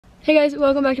Hey guys,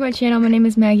 welcome back to my channel. My name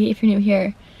is Maggie if you're new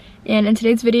here. And in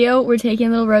today's video, we're taking a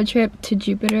little road trip to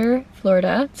Jupiter,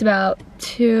 Florida. It's about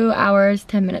 2 hours,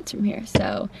 10 minutes from here.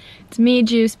 So it's me,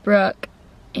 Juice, Brooke,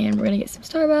 and we're gonna get some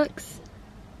Starbucks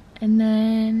and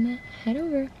then head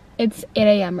over. It's 8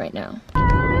 a.m. right now.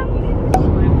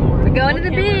 We're going to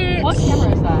the beach. What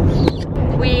camera is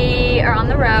that? We are on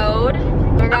the road.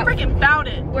 I'm freaking about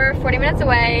it. We're 40 minutes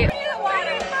away.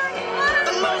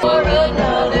 For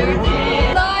another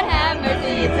day. Lord have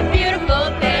mercy, it's a beautiful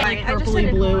thing. Like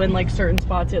purpley blue in like certain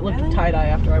spots. It looked tie-dye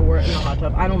after I wore it in the hot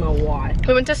tub. I don't know why.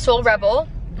 We went to Soul Rebel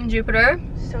in Jupiter.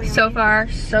 So far,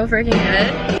 so freaking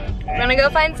good. We're gonna go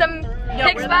find some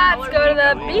pic spots, go to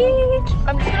the beach.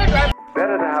 I'm just gonna drive.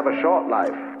 Better to have a short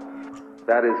life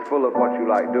that is full of what you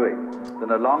like doing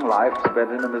than a long life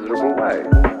spent in a miserable way.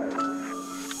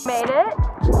 Made it.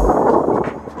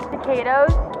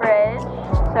 Potatoes Bridge.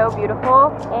 So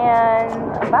beautiful. And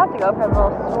I'm about to go for a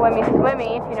little swimmy,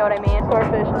 if you know what I mean.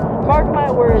 Starfish. Mark my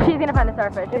words. She's gonna find the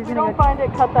starfish. If you don't find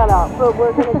it, cut that out. But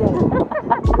we're gonna go.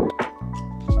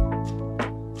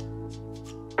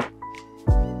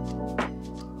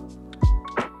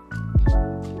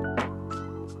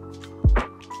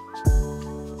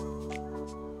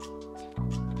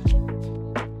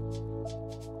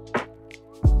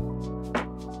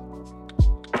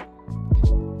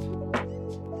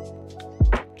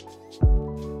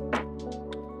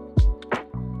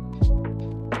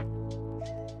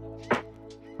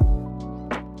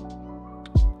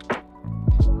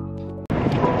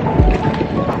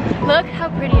 Look how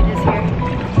pretty it is here.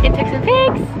 It took some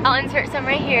pics. I'll insert some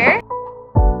right here.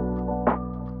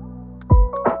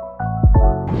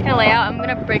 Just gonna lay out. I'm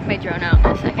gonna break my drone out in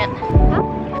a second.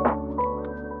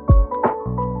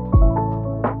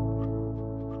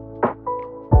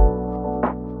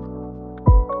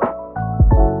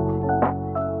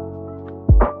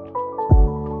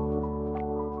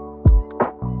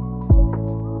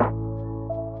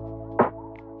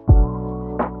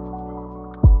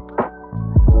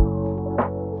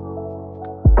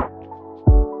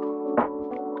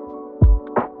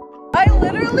 I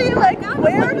literally, like,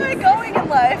 where am I going in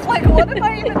life? Like, what am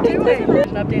I even doing?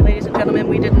 An update, ladies and gentlemen,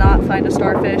 we did not find a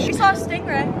starfish. We saw a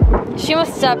stingray. She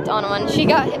almost stepped on one. She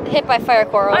got hit by fire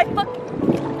coral.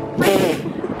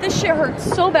 This shit hurts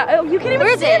so bad. Oh, you can't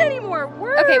even see it anymore.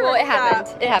 Where Okay, well it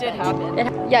happened. It did happened.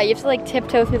 happen. Yeah, you have to like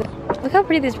tiptoe through the. Look how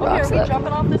pretty these rocks Are we look.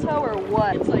 jumping off this hoe or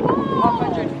what? It's like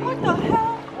 100 feet. What the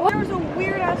hell? There was a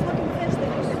weird ass looking fish that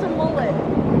used to mullet.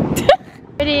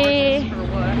 Pretty.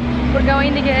 We're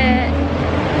going to get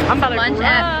I'm about to lunch run.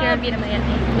 at Pure Vietnamese.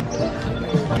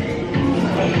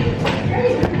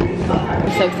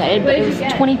 I'm so excited, but it was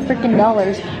 $20 freaking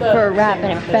for a wrap,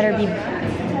 and it better be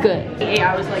good.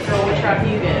 Yeah, I was like, oh, which wrap do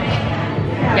you get?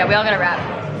 Yeah, we all got a wrap.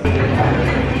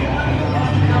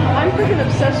 I'm freaking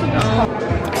obsessed with this.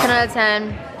 10 out of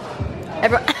 10.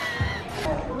 Everyone.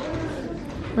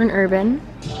 We're in Urban.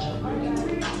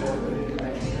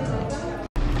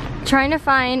 Trying to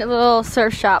find a little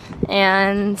surf shop,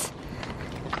 and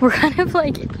we're kind of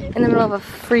like in the middle of a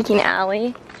freaking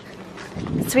alley,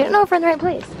 so we don't know if we're in the right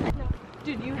place.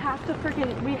 Dude, you have to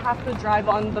freaking, we have to drive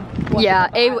on the Yeah,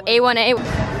 A1A.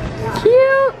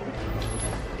 Cute.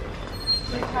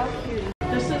 Like, how cute.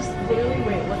 This is literally,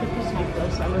 wait, look at this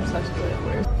necklace. I'm obsessed with it.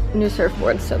 Where's... New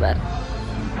surfboard, so bad.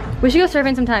 We should go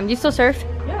surfing sometime. Do you still surf?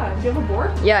 Yeah, do you have a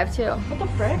board? Yeah, I have two. What the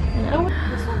frick? No.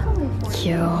 This one's only 4.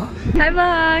 Cute. Hi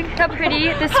vlog. How pretty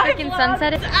this freaking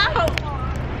sunset is. Ow!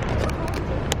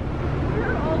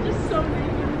 We're all just so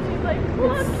naked. She's like,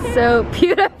 look. So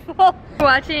beautiful. We're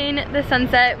watching the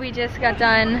sunset. We just got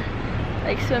done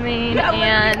like swimming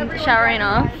and showering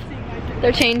off.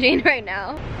 They're changing right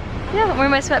now. Yeah, I'm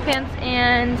wearing my sweatpants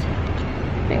and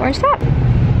my orange top.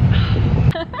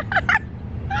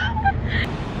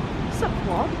 What's up,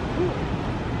 vlog?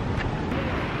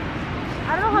 I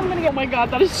don't know how I'm gonna get. Oh my god,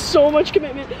 that is so much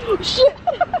commitment. Oh, shit!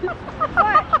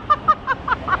 What?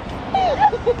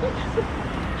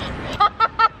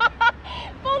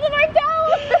 Both of our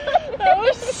towels! That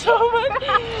was so much.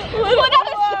 Well, that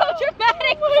was so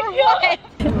dramatic for what?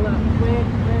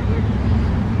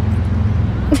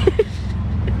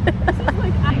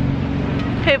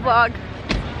 Hey vlog,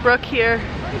 Brooke here.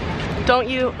 Don't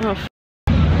you? Oh.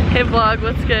 Hey vlog,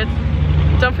 what's good?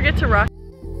 Don't forget to rock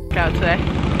out today.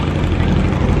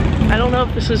 I don't know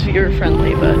if this is viewer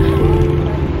friendly, but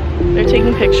they're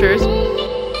taking pictures.